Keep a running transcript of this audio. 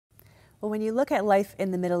Well, when you look at life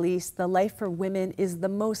in the Middle East, the life for women is the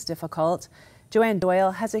most difficult. JoAnn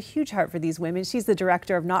Doyle has a huge heart for these women. She's the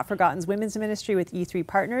director of Not Forgotten's Women's Ministry with E3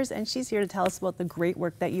 Partners, and she's here to tell us about the great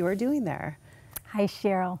work that you are doing there. Hi,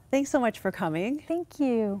 Cheryl. Thanks so much for coming. Thank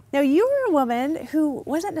you. Now, you were a woman who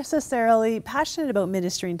wasn't necessarily passionate about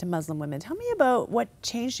ministering to Muslim women. Tell me about what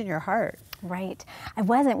changed in your heart. Right. I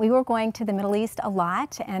wasn't. We were going to the Middle East a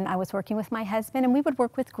lot, and I was working with my husband, and we would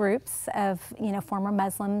work with groups of, former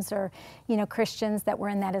Muslims or, Christians that were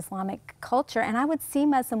in that Islamic culture. And I would see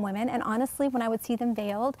Muslim women, and honestly, when I would see them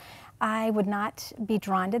veiled, I would not be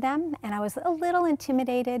drawn to them, and I was a little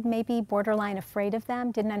intimidated, maybe borderline afraid of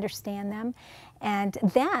them, didn't understand them. And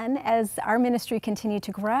then, as our ministry continued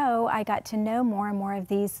to grow, I got to know more and more of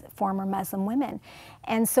these former Muslim women.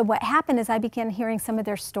 And so what happened is I began hearing some of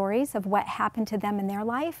their stories of what happened to them in their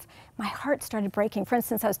life. My heart started breaking. For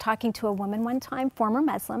instance, I was talking to a woman one time, former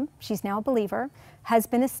Muslim. She's now a believer.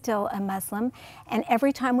 Husband is still a Muslim. And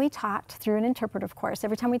every time we talked, through an interpreter, of course,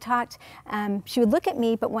 every time we talked, she would look at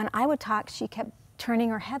me, but when I would talk, she kept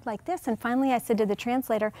turning her head like this. And finally I said to the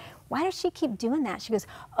translator, why does she keep doing that? She goes,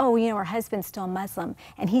 oh, her husband's still Muslim,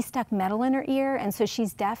 and he stuck metal in her ear, and so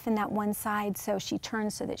she's deaf in that one side, so she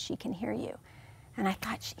turns so that she can hear you. And I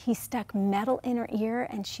thought, he stuck metal in her ear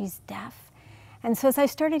and she's deaf. And so as I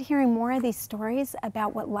started hearing more of these stories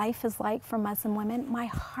about what life is like for Muslim women, my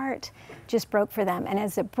heart just broke for them. And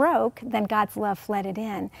as it broke, then God's love flooded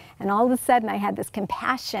in. And all of a sudden I had this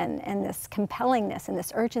compassion and this compellingness and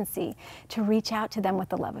this urgency to reach out to them with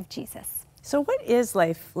the love of Jesus. So what is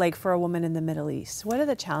life like for a woman in the Middle East? What are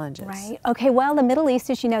the challenges? Right. Okay, well, the Middle East,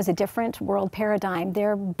 as you know, is a different world paradigm.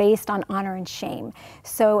 They're based on honor and shame.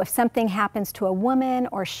 So if something happens to a woman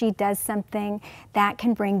or she does something, that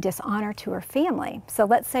can bring dishonor to her family. So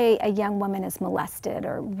let's say a young woman is molested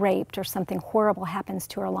or raped or something horrible happens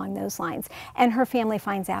to her along those lines, and her family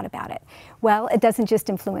finds out about it. Well, it doesn't just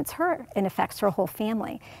influence her, it affects her whole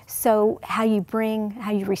family. So how you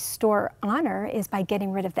restore honor is by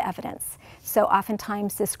getting rid of the evidence. So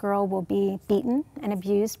oftentimes this girl will be beaten and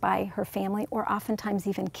abused by her family, or oftentimes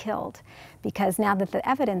even killed, because now that the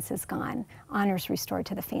evidence is gone, honor is restored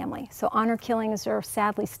to the family. So honor killings are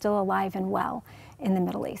sadly still alive and well in the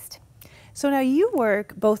Middle East. So now you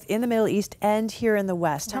work both in the Middle East and here in the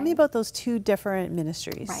West. Tell me about those two different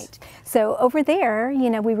ministries. Right. So over there,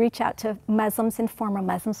 we reach out to Muslims and former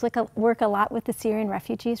Muslims. We work a lot with the Syrian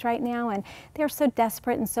refugees right now, and they're so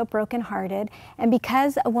desperate and so brokenhearted. And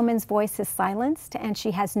because a woman's voice is silenced and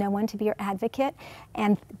she has no one to be her advocate,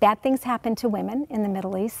 and bad things happen to women in the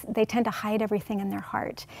Middle East, they tend to hide everything in their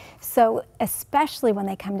heart. So especially when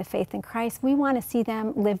they come to faith in Christ, we want to see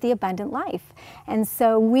them live the abundant life. And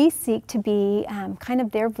so we seek to be kind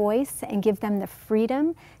of their voice and give them the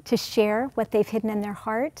freedom to share what they've hidden in their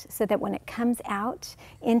heart, so that when it comes out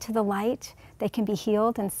into the light, they can be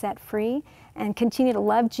healed and set free and continue to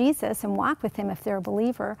love Jesus and walk with him if they're a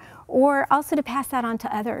believer, or also to pass that on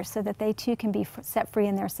to others so that they too can be set free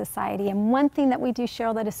in their society. And one thing that we do,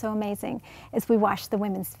 Cheryl, that is so amazing is we wash the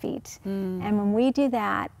women's feet. And when we do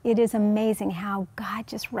that, it is amazing how God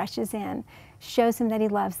just rushes in, shows them that he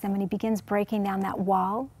loves them, and he begins breaking down that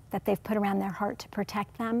wall that they've put around their heart to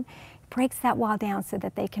protect them, breaks that wall down so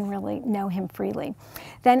that they can really know him freely.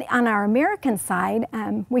 Then on our American side,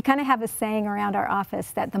 we kind of have a saying around our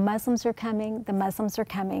office that the Muslims are coming, the Muslims are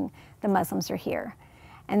coming, the Muslims are here.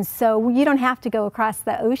 And so you don't have to go across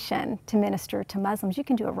the ocean to minister to Muslims. You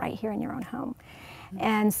can do it right here in your own home.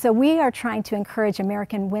 And so we are trying to encourage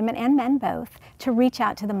American women and men both to reach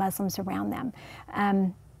out to the Muslims around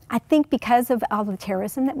them. I think because of all the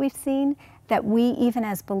terrorism that we've seen, that we, even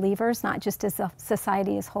as believers, not just as a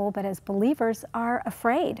society as a whole, but as believers, are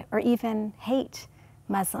afraid or even hate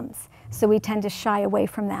Muslims. So we tend to shy away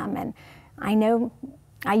from them. And I know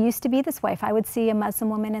I used to be this way. If I would see a Muslim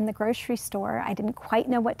woman in the grocery store, I didn't quite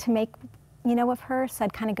know what to make, of her, so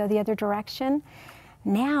I'd kind of go the other direction.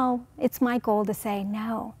 Now it's my goal to say,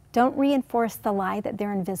 no, don't reinforce the lie that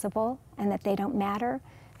they're invisible and that they don't matter.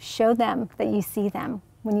 Show them that you see them.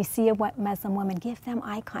 When you see a Muslim woman, give them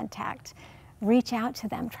eye contact. Reach out to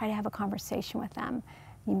them, try to have a conversation with them.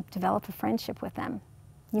 You develop a friendship with them.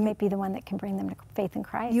 You may be the one that can bring them to faith in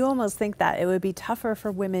Christ. You almost think that it would be tougher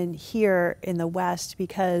for women here in the West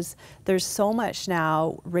because there's so much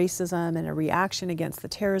now racism and a reaction against the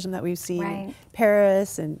terrorism that we've seen in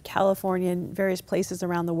Paris and California and various places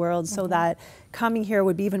around the world, so that coming here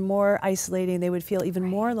would be even more isolating. They would feel even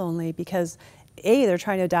more lonely because they're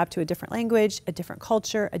trying to adapt to a different language, a different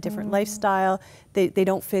culture, a different lifestyle. They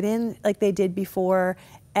don't fit in like they did before,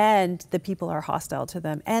 and the people are hostile to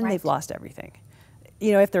them, and they've lost everything.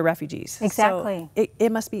 you know, if they're refugees. Exactly. So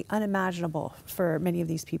it must be unimaginable for many of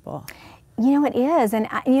these people. You know, it is. And,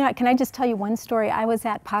 you know, can I just tell you one story? I was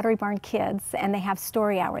at Pottery Barn Kids, and they have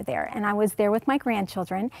story hour there. And I was there with my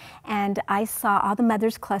grandchildren, and I saw all the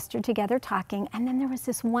mothers clustered together talking. And then there was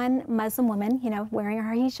this one Muslim woman, you know, wearing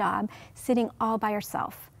her hijab, sitting all by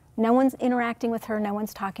herself. No one's interacting with her. No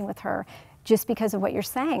one's talking with her, just because of what you're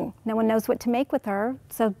saying. No one knows what to make with her,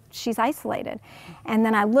 so she's isolated. And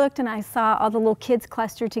then I looked and I saw all the little kids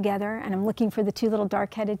clustered together, and I'm looking for the two little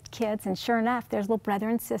dark-headed kids, and sure enough, there's little brother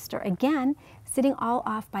and sister, again, sitting all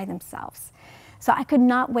off by themselves. So I could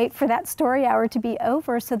not wait for that story hour to be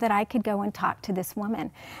over so that I could go and talk to this woman.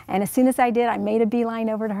 And as soon as I did, I made a beeline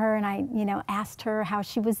over to her, and I, you know, asked her how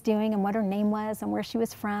she was doing and what her name was and where she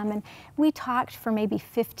was from. And we talked for maybe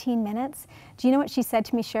 15 minutes. Do you know what she said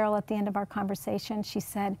to me, Cheryl, at the end of our conversation? She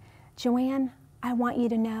said, "JoAnn, I want you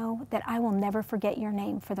to know that I will never forget your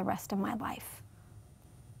name for the rest of my life.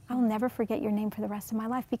 I will never forget your name for the rest of my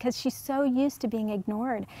life," because she's so used to being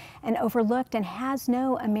ignored and overlooked and has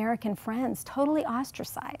no American friends, totally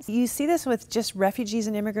ostracized. You see this with just refugees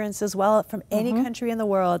and immigrants as well from any country in the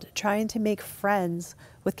world, trying to make friends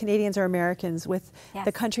with Canadians or Americans, with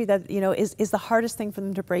the country that, you know, is the hardest thing for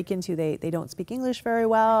them to break into. They don't speak English very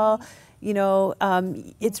well. You know,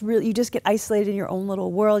 it's really, you just get isolated in your own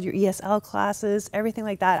little world, your ESL classes, everything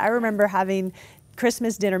like that. I remember having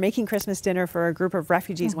Christmas dinner, making Christmas dinner for a group of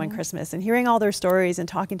refugees one Christmas, and hearing all their stories and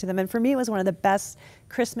talking to them. And for me, it was one of the best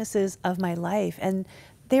Christmases of my life. And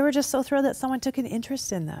they were just so thrilled that someone took an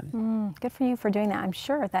interest in them. Good for you for doing that. I'm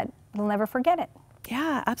sure that they'll never forget it.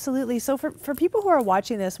 Yeah, absolutely. So for people who are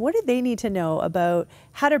watching this, what do they need to know about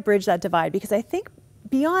how to bridge that divide? Because I think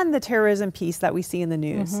beyond the terrorism piece that we see in the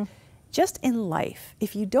news, just in life,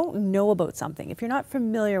 if you don't know about something, if you're not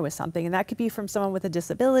familiar with something, and that could be from someone with a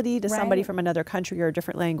disability to somebody from another country or a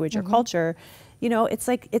different language or culture, you know, it's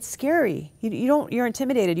like, it's scary. You're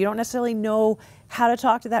intimidated. You don't necessarily know how to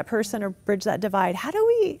talk to that person or bridge that divide. How do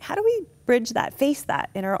we bridge that, face that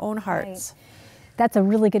in our own hearts? That's a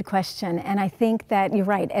really good question. And I think that you're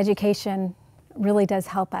right, education really does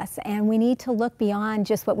help us. And we need to look beyond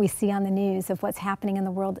just what we see on the news of what's happening in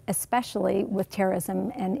the world, especially with terrorism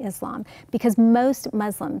and Islam, because most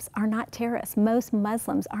Muslims are not terrorists. Most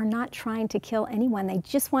Muslims are not trying to kill anyone. They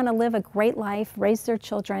just want to live a great life, raise their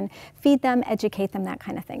children, feed them, educate them, that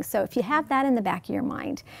kind of thing. So if you have that in the back of your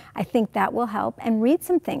mind, I think that will help. And read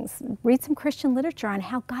some things, read some Christian literature on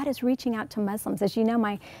how God is reaching out to Muslims. As you know,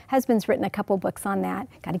 my husband's written a couple books on that.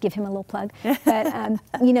 Got to give him a little plug. But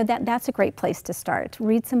you know, that's a great place to start.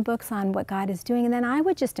 Read some books on what God is doing, and then I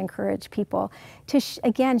would just encourage people to,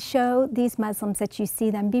 again, show these Muslims that you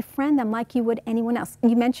see them, befriend them like you would anyone else.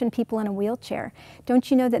 You mentioned people in a wheelchair.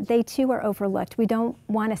 Don't you know that they too are overlooked? We don't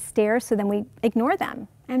want to stare, so then we ignore them.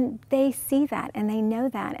 And they see that, and they know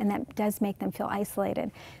that, and that does make them feel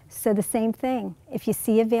isolated. So the same thing, if you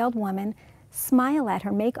see a veiled woman, smile at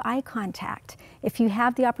her, make eye contact. If you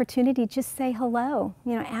have the opportunity, just say hello.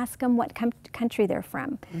 You know, ask them what country they're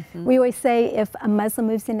from. We always say if a Muslim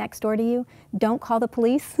moves in next door to you, don't call the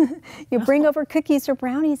police. You bring over cookies or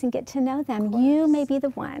brownies and get to know them. You may be the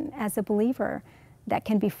one, as a believer, that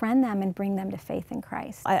can befriend them and bring them to faith in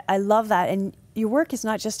Christ. I love that. And your work is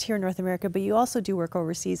not just here in North America, but you also do work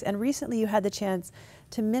overseas. And recently you had the chance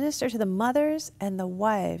to minister to the mothers and the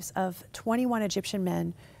wives of 21 Egyptian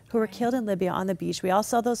men who were killed in Libya on the beach. We all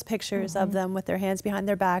saw those pictures of them with their hands behind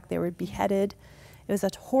their back. They were beheaded. It was a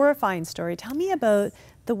horrifying story. Tell me about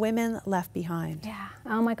the women left behind. Yeah,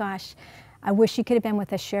 oh my gosh. I wish you could have been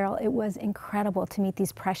with us, Cheryl. It was incredible to meet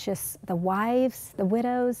these precious, the wives, the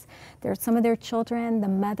widows, some of their children, the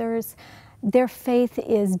mothers. Their faith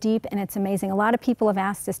is deep and it's amazing. A lot of people have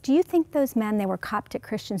asked us, do you think those men, they were Coptic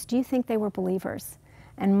Christians, do you think they were believers?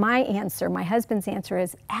 And my answer, my husband's answer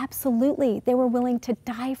is absolutely. They were willing to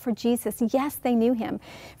die for Jesus. Yes, they knew him.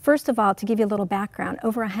 First of all, to give you a little background,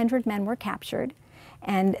 over 100 men were captured.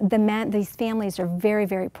 And these families are very,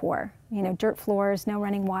 very poor. You know, dirt floors, no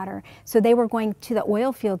running water. So they were going to the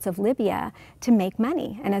oil fields of Libya to make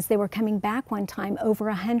money. And as they were coming back one time, over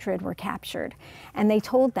 100 were captured. And they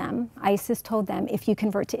told them, ISIS told them, if you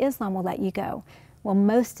convert to Islam, we'll let you go. Well,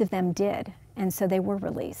 most of them did. And so they were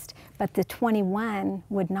released. But the 21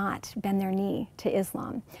 would not bend their knee to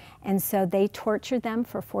Islam. And so they tortured them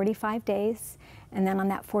for 45 days. And then on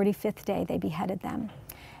that 45th day, they beheaded them.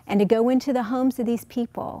 And to go into the homes of these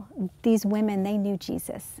people, these women, they knew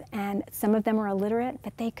Jesus. And some of them were illiterate,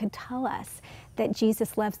 but they could tell us that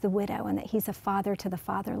Jesus loves the widow and that he's a father to the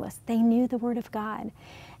fatherless. They knew the Word of God.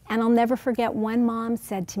 And I'll never forget, one mom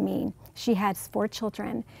said to me, she has 4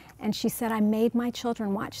 children, and she said, I made my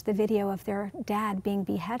children watch the video of their dad being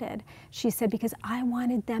beheaded. She said, because I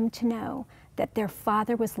wanted them to know that their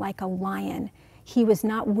father was like a lion. He was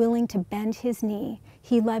not willing to bend his knee.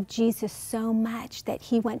 He loved Jesus so much that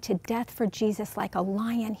he went to death for Jesus like a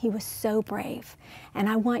lion. He was so brave. And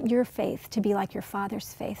I want your faith to be like your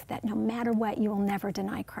father's faith, that no matter what, you will never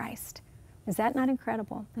deny Christ. Is that not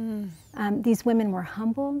incredible? These women were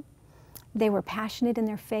humble. They were passionate in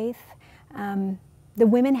their faith. The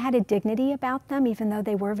women had a dignity about them, even though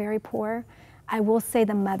they were very poor. I will say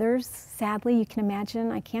the mothers, sadly, you can imagine,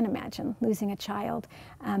 I can't imagine losing a child.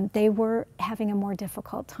 They were having a more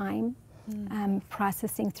difficult time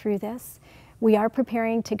processing through this. We are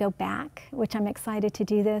preparing to go back, which I'm excited to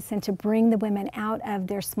do this, and to bring the women out of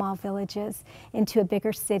their small villages into a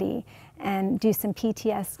bigger city and do some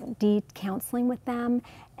PTSD counseling with them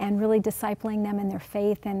and really discipling them in their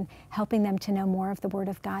faith and helping them to know more of the Word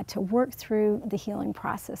of God, to work through the healing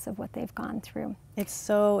process of what they've gone through. It's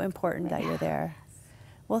so important that you're there.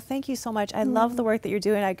 Well, thank you so much. I love the work that you're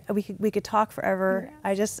doing. We could talk forever.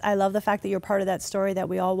 Yeah. I love the fact that you're part of that story that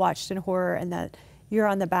we all watched in horror, and that you're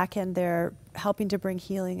on the back end there helping to bring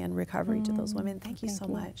healing and recovery to those women. Thank you so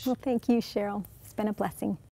much. Well, thank you, Cheryl. It's been a blessing.